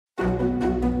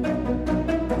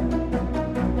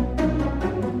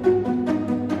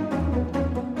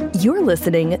You're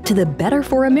listening to the Better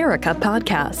for America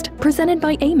podcast, presented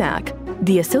by AMAC,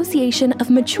 the Association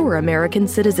of Mature American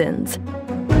Citizens.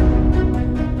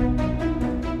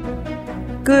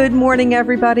 Good morning,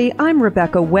 everybody. I'm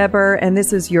Rebecca Weber, and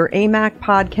this is your AMAC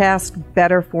podcast,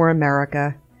 Better for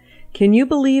America. Can you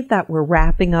believe that we're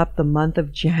wrapping up the month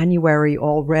of January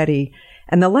already?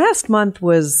 And the last month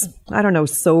was,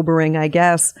 sobering, I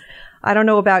guess. I don't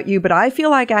know about you, but I feel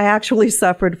like I actually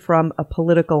suffered from a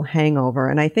political hangover.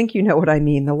 And I think you know what I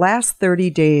mean. The last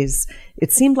 30 days,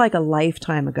 it seemed like a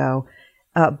lifetime ago.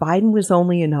 Biden was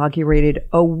only inaugurated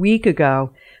a week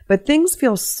ago, but things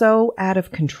feel so out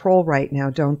of control right now,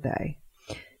 don't they?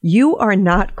 You are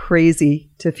not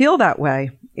crazy to feel that way.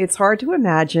 It's hard to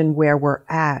imagine where we're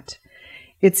at.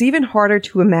 It's even harder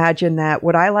to imagine that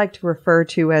what I like to refer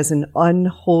to as an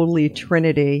unholy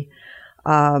trinity,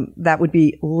 that would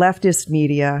be leftist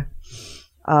media,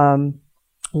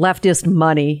 leftist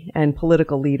money, and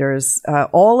political leaders,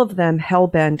 all of them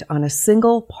hell-bent on a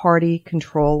single party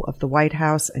control of the White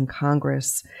House and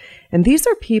Congress. And these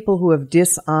are people who have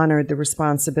dishonored the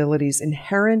responsibilities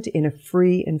inherent in a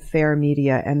free and fair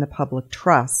media and the public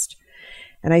trust.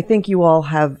 And I think you all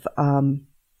have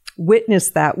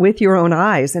witnessed that with your own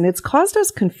eyes. And it's caused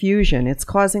us confusion. It's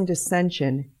causing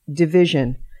dissension,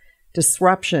 division,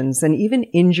 disruptions, and even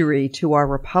injury to our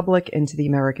republic and to the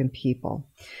American people.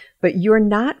 But you're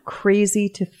not crazy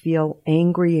to feel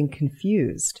angry and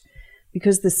confused,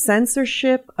 because the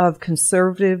censorship of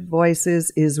conservative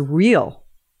voices is real.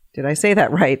 Did I say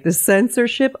that right? The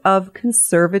censorship of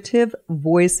conservative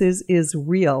voices is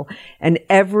real, and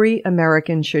every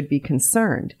American should be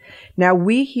concerned. Now,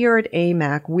 we here at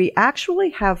AMAC, we actually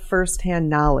have firsthand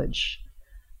knowledge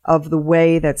of the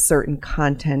way that certain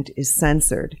content is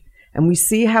censored. And we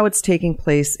see how it's taking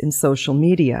place in social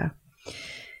media.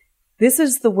 This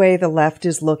is the way the left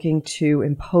is looking to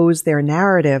impose their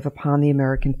narrative upon the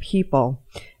American people.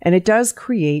 And it does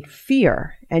create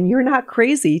fear. And you're not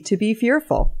crazy to be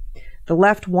fearful. The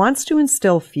left wants to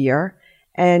instill fear.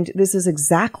 And this is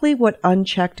exactly what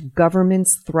unchecked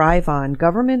governments thrive on.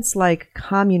 Governments like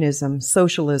communism,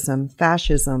 socialism,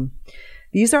 fascism.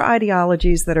 These are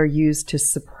ideologies that are used to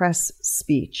suppress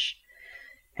speech.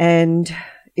 And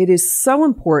it is so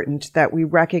important that we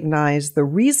recognize the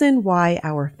reason why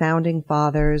our founding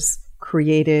fathers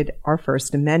created our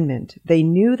First Amendment. They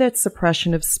knew that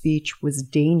suppression of speech was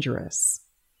dangerous.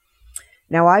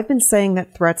 Now, I've been saying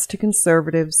that threats to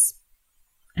conservatives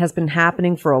has been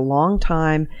happening for a long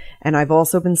time, and I've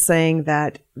also been saying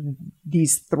that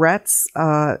these threats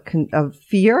of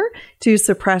fear to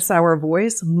suppress our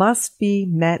voice must be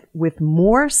met with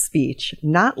more speech,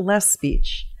 not less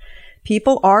speech.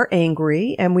 People are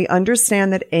angry, and we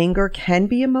understand that anger can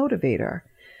be a motivator,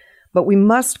 but we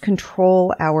must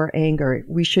control our anger.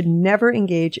 We should never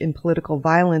engage in political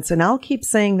violence, and I'll keep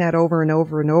saying that over and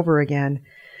over and over again.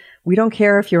 We don't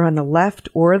care if you're on the left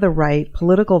or the right.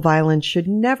 Political violence should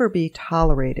never be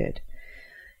tolerated.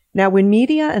 Now, when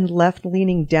media and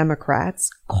left-leaning Democrats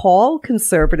call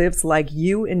conservatives like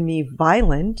you and me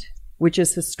violent, which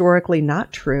is historically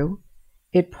not true,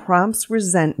 it prompts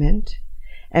resentment.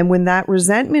 And when that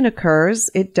resentment occurs,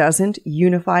 it doesn't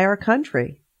unify our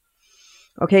country.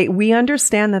 Okay, we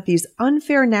understand that these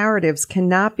unfair narratives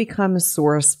cannot become a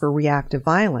source for reactive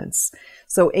violence.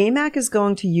 So AMAC is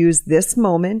going to use this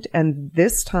moment and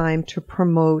this time to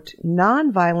promote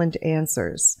nonviolent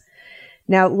answers.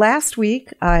 Now, last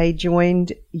week, I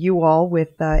joined you all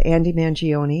with Andy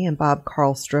Mangione and Bob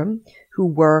Karlstrom, who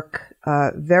work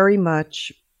very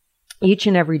much each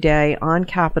and every day on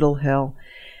Capitol Hill.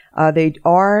 They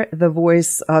are the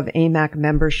voice of AMAC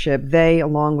membership. They,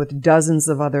 along with dozens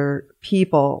of other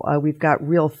people, we've got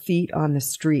real feet on the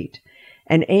street.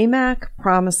 And AMAC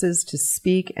promises to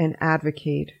speak and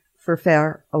advocate for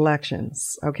fair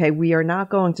elections. Okay, we are not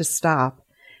going to stop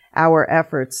our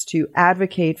efforts to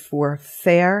advocate for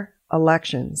fair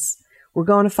elections. We're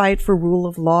going to fight for rule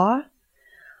of law.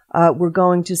 We're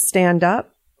going to stand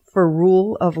up for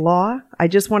rule of law. I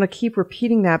just want to keep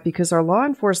repeating that because our law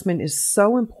enforcement is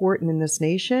so important in this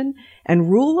nation. And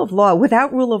rule of law,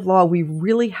 without rule of law, we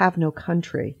really have no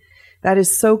country. That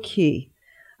is so key.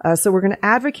 So we're going to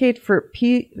advocate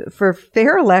for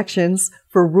fair elections,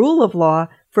 for rule of law,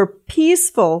 for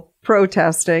peaceful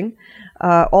protesting,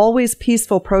 always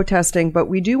peaceful protesting. But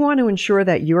we do want to ensure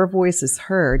that your voice is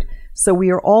heard. So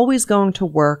we are always going to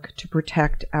work to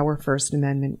protect our First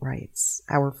Amendment rights,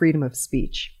 our freedom of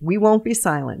speech. We won't be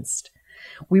silenced.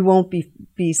 We won't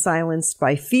be silenced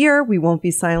by fear. We won't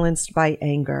be silenced by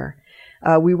anger.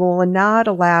 We will not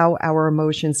allow our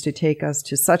emotions to take us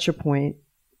to such a point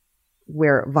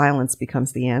where violence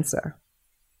becomes the answer.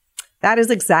 That is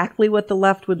exactly what the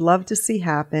left would love to see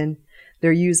happen.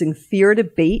 They're using fear to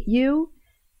bait you,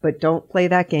 but don't play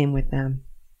that game with them.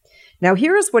 Now,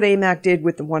 here's what AMAC did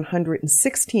with the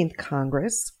 116th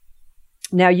Congress.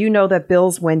 Now, you know that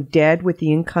bills went dead with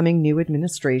the incoming new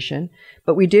administration,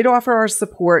 but we did offer our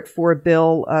support for a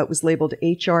bill. It was labeled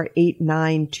H.R.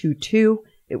 8922.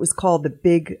 It was called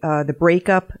the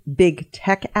Breakup Big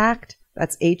Tech Act.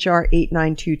 That's H.R.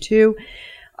 8922.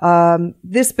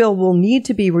 This bill will need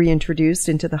to be reintroduced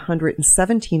into the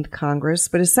 117th Congress,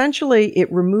 but essentially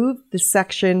it removes the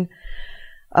section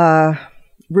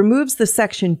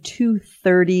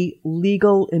 230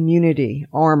 legal immunity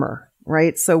armor,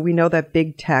 right? So we know that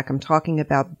big tech, I'm talking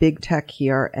about big tech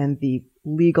here, and the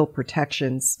legal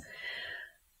protections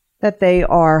that they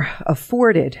are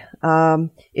afforded.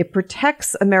 It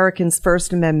protects Americans'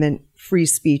 First Amendment free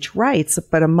speech rights,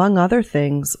 but among other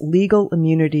things, legal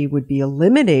immunity would be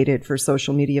eliminated for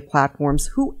social media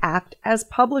platforms who act as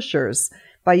publishers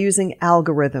by using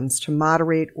algorithms to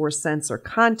moderate or censor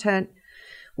content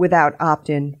without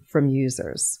opt-in from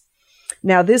users.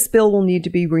 Now, this bill will need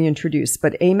to be reintroduced,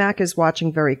 but AMAC is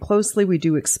watching very closely. We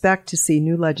do expect to see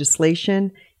new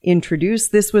legislation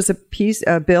introduced. This was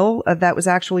a bill that was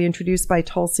actually introduced by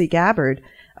Tulsi Gabbard,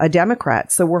 a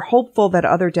Democrat. So we're hopeful that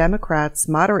other Democrats,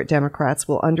 moderate Democrats,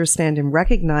 will understand and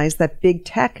recognize that big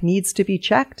tech needs to be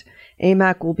checked.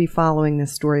 AMAC will be following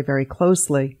this story very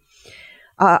closely.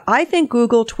 I think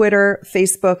Google, Twitter,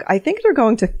 Facebook, I think they're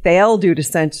going to fail due to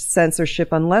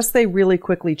censorship unless they really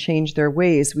quickly change their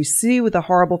ways. We see with the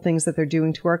horrible things that they're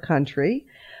doing to our country.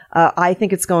 I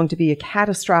think it's going to be a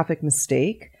catastrophic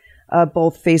mistake.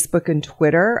 Both Facebook and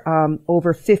Twitter,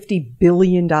 over $50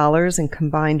 billion in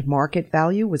combined market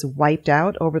value was wiped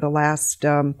out over the last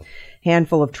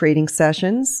handful of trading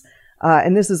sessions.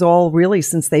 And this is all really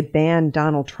since they banned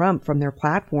Donald Trump from their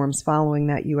platforms following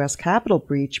that U.S. Capitol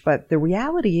breach. But the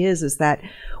reality is that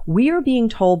we are being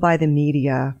told by the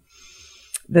media,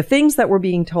 the things that we're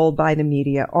being told by the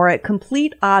media are at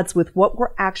complete odds with what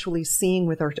we're actually seeing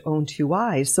with our own two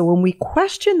eyes. So when we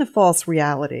question the false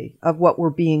reality of what we're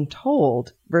being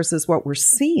told versus what we're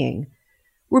seeing,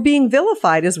 we're being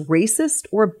vilified as racist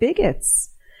or bigots.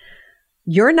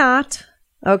 You're not.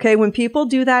 Okay, when people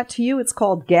do that to you, it's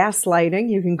called gaslighting.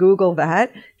 You can Google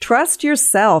that. Trust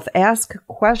yourself. Ask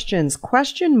questions.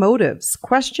 Question motives.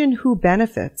 Question who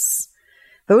benefits.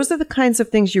 Those are the kinds of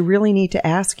things you really need to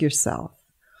ask yourself.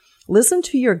 Listen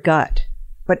to your gut,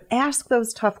 but ask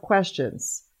those tough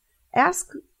questions.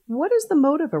 Ask, what is the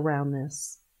motive around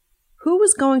this? Who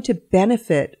is going to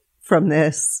benefit from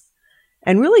this?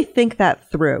 And really think that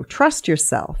through. Trust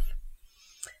yourself.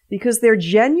 Because there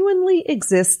genuinely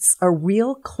exists a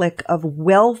real clique of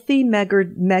wealthy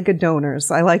mega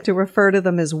donors. I like to refer to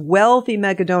them as wealthy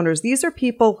mega donors. These are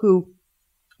people who,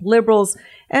 liberals,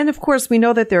 and of course we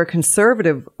know that there are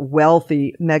conservative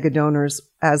wealthy mega donors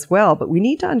as well. But we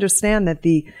need to understand that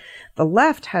the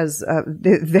left has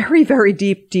very, very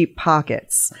deep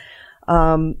pockets.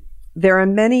 There are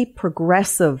many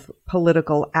progressive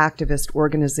political activist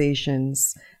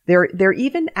organizations. They're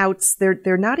even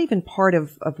they're not even part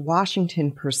of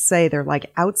Washington per se. They're like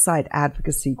outside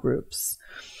advocacy groups.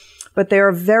 But they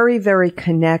are very, very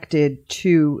connected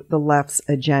to the left's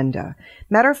agenda.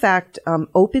 Matter of fact,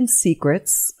 Open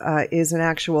Secrets is an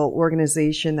actual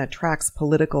organization that tracks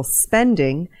political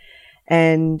spending.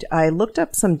 And I looked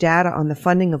up some data on the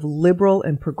funding of liberal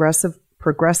and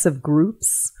progressive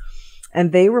groups.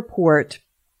 And they report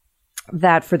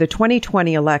that for the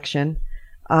 2020 election,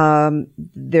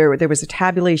 there was a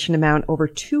tabulation amount over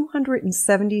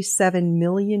 $277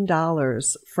 million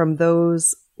from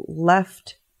those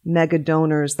left mega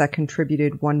donors that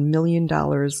contributed $1 million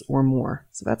or more.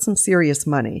 So that's some serious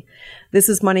money. This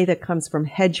is money that comes from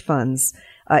hedge funds,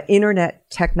 internet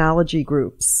technology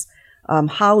groups,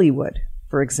 Hollywood,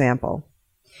 for example.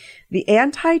 The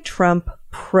anti-Trump,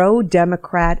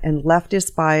 pro-Democrat and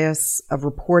leftist bias of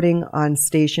reporting on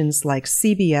stations like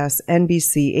CBS,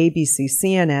 NBC, ABC,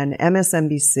 CNN,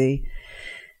 MSNBC,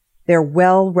 they're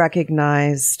well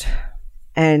recognized,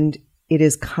 and it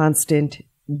is constant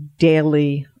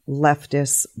daily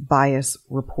leftist bias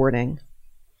reporting.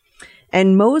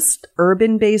 And most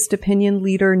urban-based opinion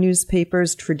leader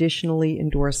newspapers traditionally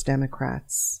endorse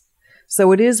Democrats.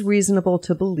 So it is reasonable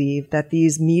to believe that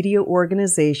these media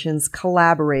organizations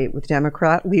collaborate with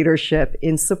Democrat leadership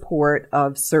in support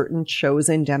of certain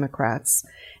chosen Democrats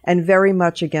and very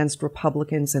much against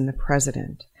Republicans and the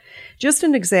president. Just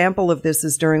an example of this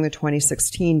is during the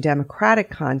 2016 Democratic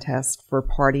contest for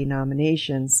party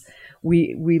nominations.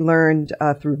 We learned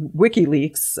through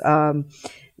WikiLeaks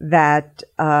that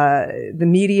the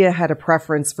media had a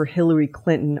preference for Hillary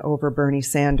Clinton over Bernie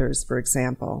Sanders, for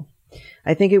example.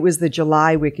 I think it was the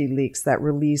July WikiLeaks that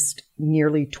released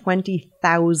nearly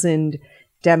 20,000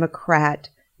 Democrat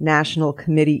National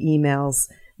Committee emails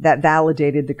that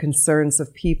validated the concerns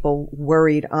of people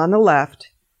worried on the left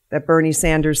that Bernie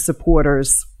Sanders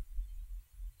supporters,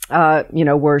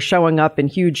 were showing up in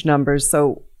huge numbers.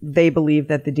 So they believe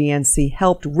that the DNC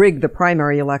helped rig the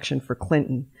primary election for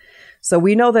Clinton. So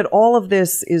we know that all of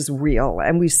this is real,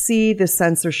 and we see the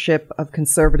censorship of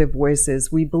conservative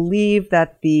voices. We believe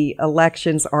that the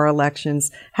our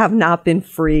elections, have not been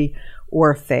free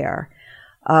or fair.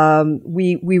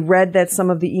 We read that some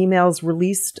of the emails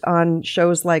released on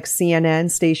shows like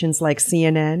CNN, stations like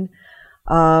CNN,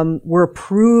 were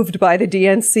approved by the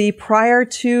DNC prior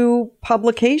to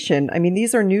publication. I mean,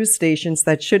 these are news stations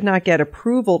that should not get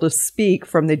approval to speak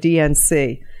from the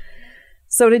DNC.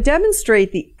 So to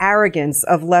demonstrate the arrogance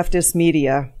of leftist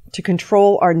media to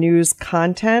control our news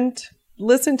content,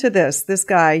 listen to this. This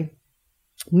guy,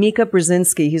 Mika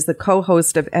Brzezinski, he's the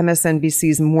co-host of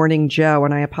MSNBC's Morning Joe,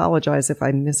 and I apologize if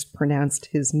I mispronounced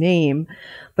his name,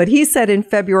 but he said in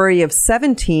February of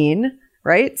 17,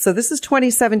 right? So this is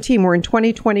 2017. We're in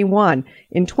 2021.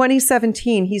 In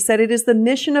 2017, he said it is the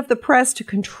mission of the press to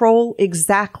control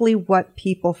exactly what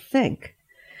people think.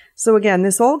 So again,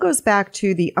 this all goes back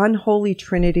to the unholy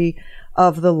trinity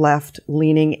of the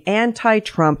left-leaning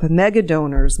anti-Trump mega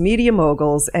donors, media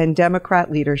moguls, and Democrat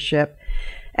leadership,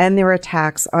 and their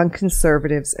attacks on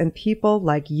conservatives and people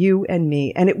like you and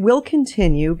me. And it will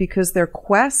continue because their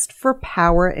quest for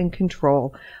power and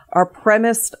control are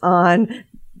premised on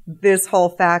this whole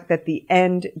fact that the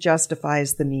end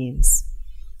justifies the means.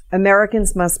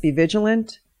 Americans must be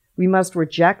vigilant. We must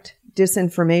reject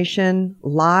disinformation,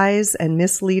 lies, and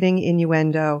misleading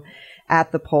innuendo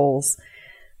at the polls.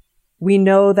 We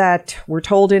know that we're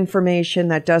told information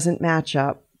that doesn't match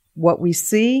up. What we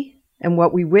see and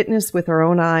what we witness with our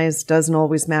own eyes doesn't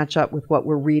always match up with what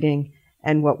we're reading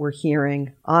and what we're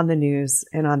hearing on the news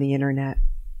and on the internet.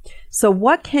 So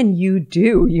what can you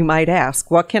do, you might ask?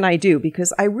 What can I do?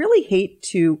 Because I really hate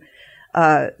to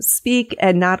speak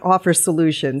and not offer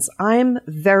solutions. I'm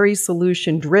very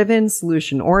solution-driven,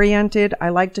 solution-oriented. I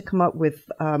like to come up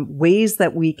with ways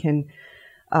that we can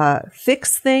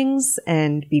fix things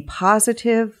and be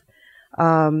positive.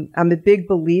 I'm a big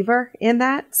believer in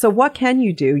that. So what can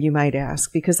you do, you might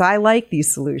ask? Because I like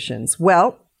these solutions.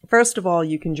 Well, first of all,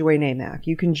 you can join AMAC.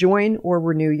 You can join or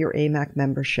renew your AMAC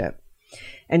membership.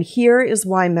 And here is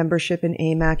why membership in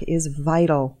AMAC is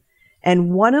vital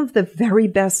and one of the very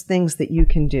best things that you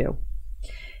can do.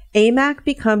 AMAC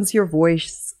becomes your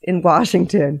voice in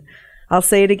Washington. I'll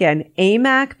say it again.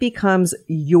 AMAC becomes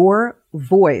your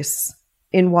voice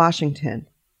in Washington.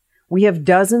 We have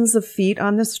dozens of feet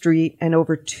on the street and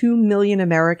over 2 million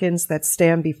Americans that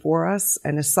stand before us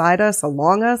and beside us,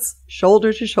 along us,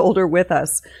 shoulder to shoulder with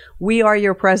us. We are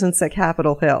your presence at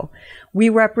Capitol Hill. We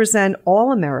represent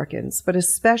all Americans, but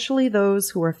especially those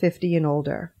who are 50 and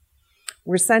older.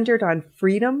 We're centered on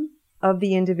freedom of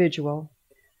the individual,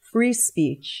 free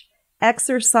speech,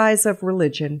 exercise of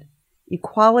religion,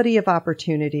 equality of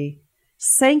opportunity,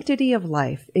 sanctity of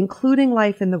life, including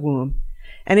life in the womb.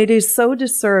 And it is so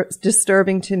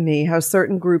disturbing to me how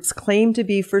certain groups claim to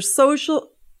be for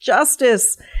social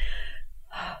justice,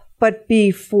 but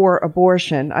be for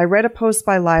abortion. I read a post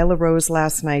by Lila Rose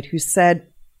last night who said,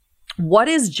 what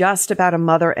is just about a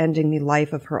mother ending the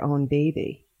life of her own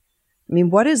baby? I mean,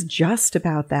 what is just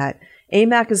about that?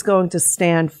 AMAC is going to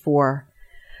stand for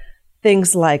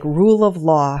things like rule of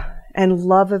law and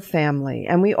love of family,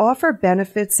 and we offer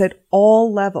benefits at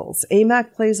all levels.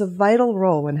 AMAC plays a vital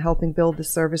role in helping build the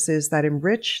services that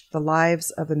enrich the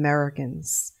lives of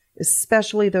Americans,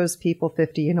 especially those people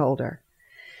 50 and older.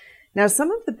 Now,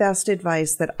 some of the best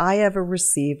advice that I ever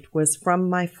received was from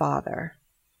my father.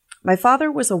 My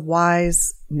father was a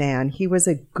wise man. He was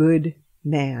a good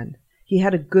man. He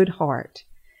had a good heart.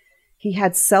 He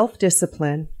had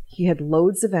self-discipline. He had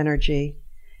loads of energy.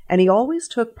 And he always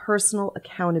took personal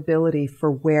accountability for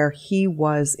where he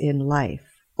was in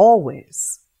life.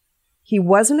 Always. He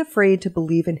wasn't afraid to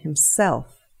believe in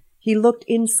himself. He looked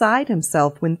inside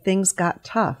himself when things got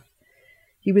tough.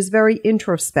 He was very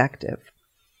introspective.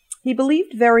 He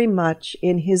believed very much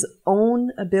in his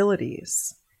own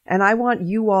abilities. And I want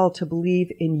you all to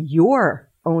believe in your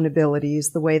own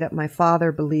abilities the way that my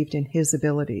father believed in his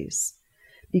abilities.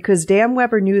 Because Dan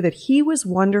Weber knew that he was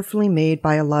wonderfully made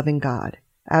by a loving God,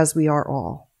 as we are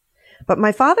all. But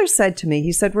my father said to me,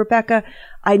 he said, Rebecca,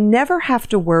 I never have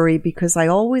to worry because I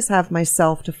always have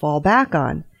myself to fall back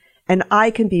on, and I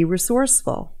can be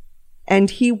resourceful. And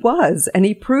he was, and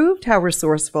he proved how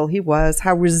resourceful he was,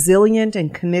 how resilient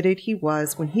and committed he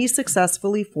was when he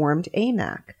successfully formed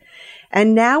AMAC.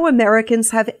 And now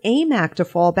Americans have AMAC to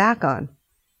fall back on.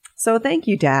 So thank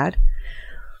you, Dad.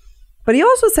 But he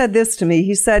also said this to me.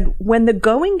 He said, when the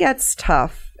going gets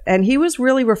tough, and he was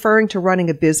really referring to running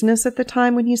a business at the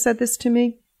time when he said this to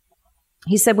me.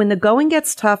 He said, when the going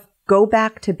gets tough, go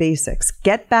back to basics.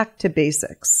 Get back to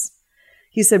basics.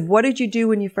 He said, what did you do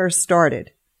when you first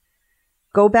started?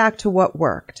 Go back to what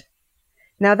worked.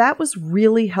 Now, that was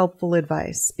really helpful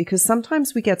advice because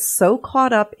sometimes we get so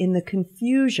caught up in the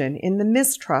confusion, in the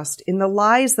mistrust, in the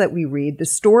lies that we read, the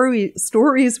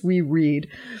stories we read,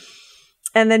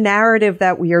 and the narrative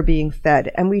that we are being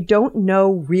fed, and we don't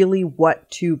know really what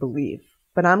to believe.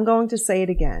 But I'm going to say it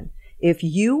again. If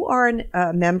you are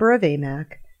a member of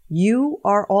AMAC, you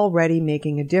are already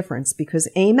making a difference because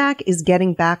AMAC is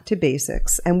getting back to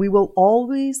basics, and we will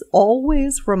always,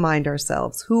 always remind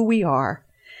ourselves who we are,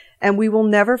 and we will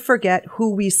never forget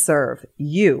who we serve,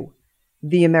 you,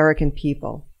 the American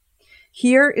people.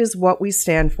 Here is what we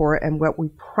stand for and what we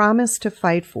promise to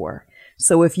fight for.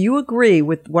 So if you agree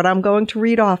with what I'm going to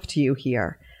read off to you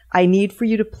here, I need for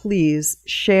you to please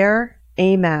share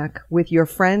AMAC with your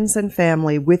friends and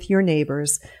family, with your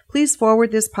neighbors. Please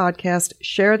forward this podcast,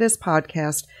 share this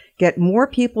podcast, get more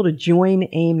people to join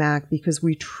AMAC because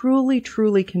we truly,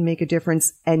 truly can make a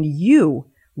difference, and you,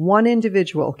 one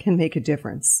individual, can make a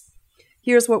difference.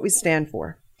 Here's what we stand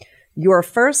for. Your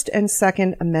First and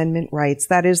Second Amendment rights,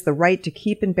 that is the right to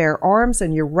keep and bear arms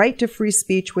and your right to free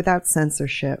speech without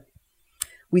censorship.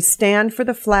 We stand for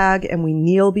the flag and we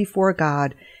kneel before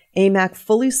God. AMAC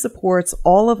fully supports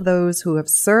all of those who have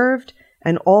served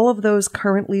and all of those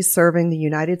currently serving the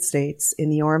United States in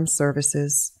the armed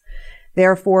services.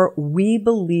 Therefore, we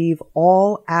believe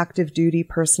all active duty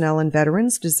personnel and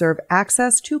veterans deserve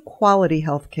access to quality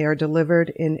health care delivered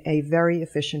in a very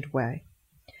efficient way.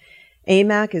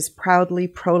 AMAC is proudly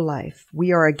pro-life.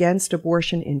 We are against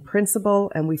abortion in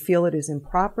principle, and we feel it is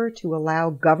improper to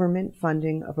allow government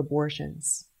funding of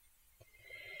abortions.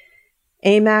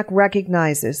 AMAC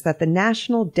recognizes that the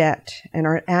national debt and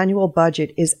our annual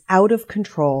budget is out of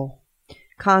control.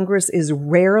 Congress is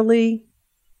rarely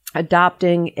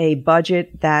adopting a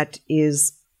budget that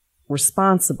is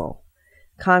responsible.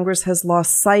 Congress has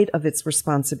lost sight of its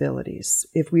responsibilities.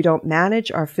 If we don't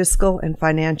manage our fiscal and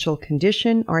financial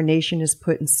condition, our nation is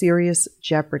put in serious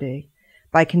jeopardy.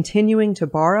 By continuing to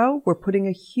borrow, we're putting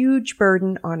a huge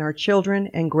burden on our children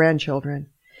and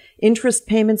grandchildren. Interest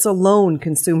payments alone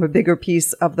consume a bigger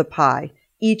piece of the pie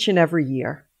each and every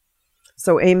year.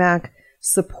 So AMAC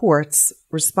supports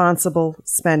responsible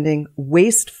spending,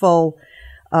 the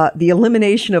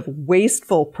elimination of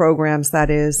wasteful programs,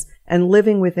 that is, and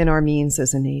living within our means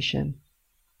as a nation.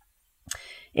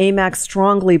 AMAC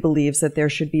strongly believes that there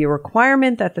should be a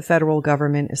requirement that the federal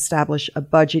government establish a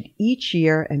budget each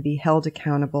year and be held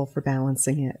accountable for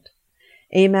balancing it.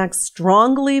 AMAC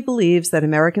strongly believes that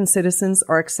American citizens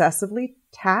are excessively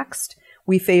taxed.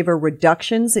 We favor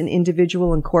reductions in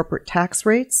individual and corporate tax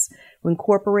rates. When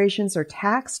corporations are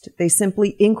taxed, they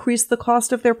simply increase the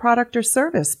cost of their product or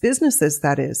service, businesses,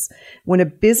 that is. When a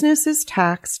business is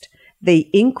taxed, they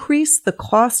increase the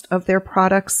cost of their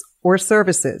products or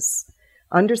services.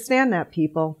 Understand that,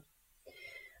 people.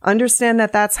 Understand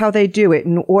that that's how they do it.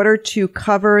 In order to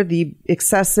cover the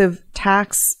excessive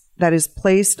tax that is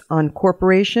placed on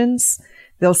corporations,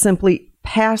 they'll simply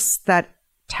pass that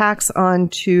tax on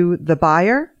to the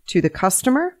buyer, to the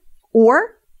customer,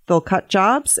 or they'll cut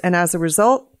jobs, and as a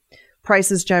result,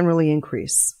 prices generally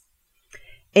increase.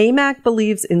 AMAC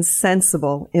believes in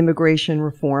sensible immigration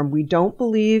reform. We don't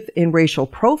believe in racial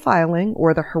profiling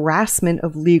or the harassment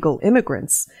of legal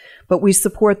immigrants, but we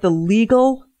support the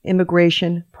legal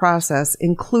immigration process,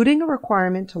 including a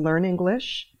requirement to learn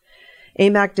English.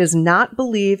 AMAC does not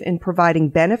believe in providing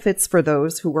benefits for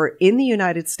those who are in the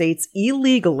United States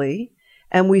illegally,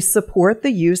 and we support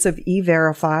the use of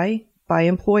E-Verify by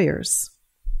employers.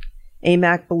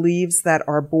 AMAC believes that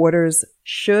our borders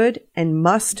should and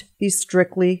must be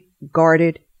strictly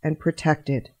guarded and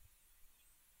protected.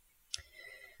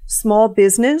 Small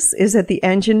business is at the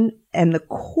engine and the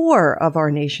core of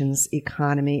our nation's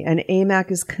economy, and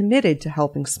AMAC is committed to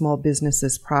helping small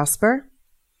businesses prosper.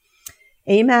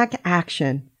 AMAC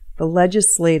Action, the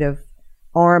legislative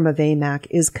arm of AMAC,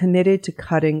 is committed to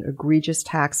cutting egregious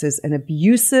taxes and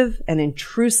abusive and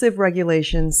intrusive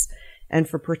regulations and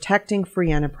for protecting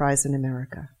free enterprise in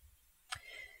America.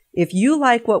 If you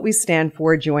like what we stand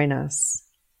for, join us.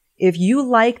 If you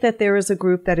like that there is a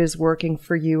group that is working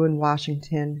for you in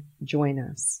Washington, join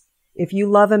us. If you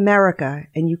love America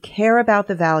and you care about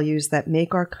the values that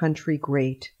make our country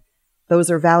great, those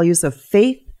are values of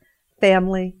faith,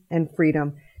 family, and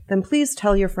freedom, then please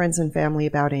tell your friends and family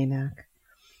about AMAC.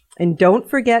 And don't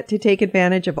forget to take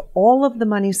advantage of all of the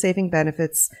money-saving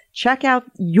benefits. Check out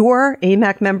your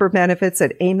AMAC member benefits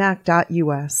at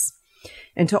amac.us.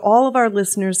 And to all of our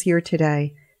listeners here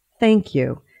today, thank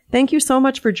you. Thank you so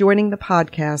much for joining the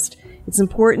podcast. It's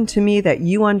important to me that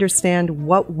you understand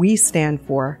what we stand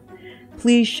for.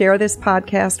 Please share this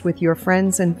podcast with your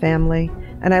friends and family,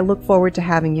 and I look forward to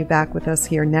having you back with us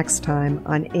here next time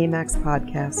on AMAC's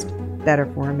podcast, Better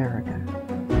for America.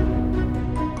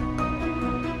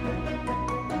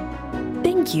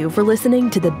 Thank you for listening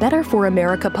to the Better for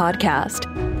America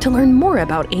podcast. To learn more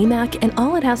about AMAC and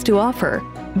all it has to offer,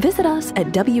 visit us at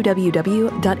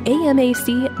www.amac.us.